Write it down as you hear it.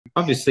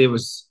obviously, it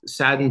was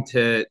saddened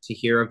to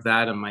hear of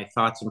that, and my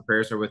thoughts and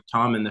prayers are with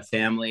Tom and the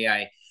family.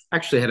 I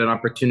actually had an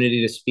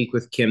opportunity to speak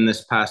with Kim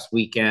this past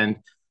weekend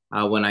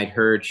when I'd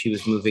heard she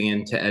was moving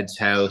into Ed's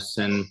house,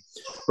 and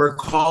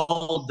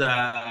recalled,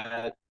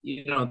 the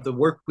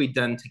work we'd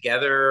done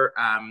together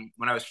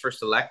when I was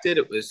first elected.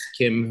 It was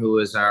Kim who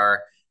was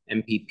our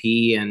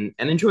MPP, and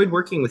enjoyed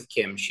working with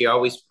Kim. She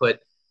always put,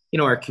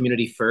 our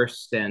community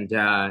first, and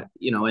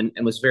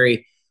was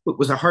very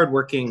was a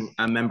hardworking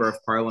member of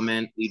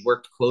parliament. We'd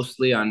worked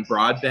closely on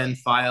broadband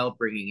file,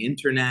 bringing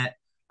internet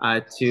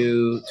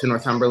to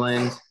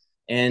Northumberland,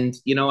 and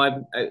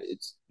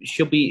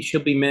she'll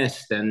be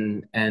missed,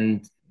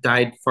 and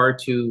died far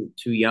too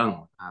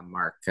young.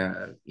 Mark,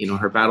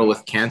 her battle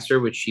with cancer,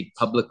 which she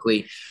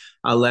publicly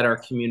let our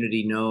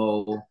community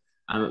know.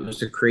 It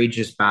was a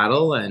courageous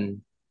battle,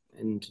 and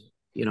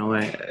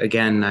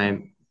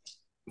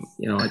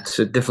it's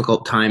a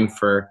difficult time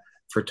for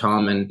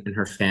Tom and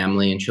her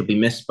family, and she'll be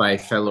missed by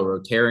fellow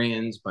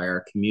Rotarians, by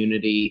our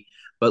community,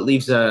 but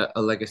leaves a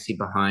legacy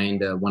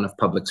behind, one of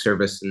public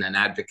service and then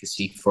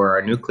advocacy for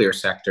our nuclear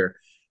sector,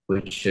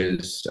 which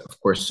is,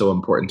 of course, so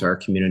important to our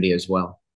community as well.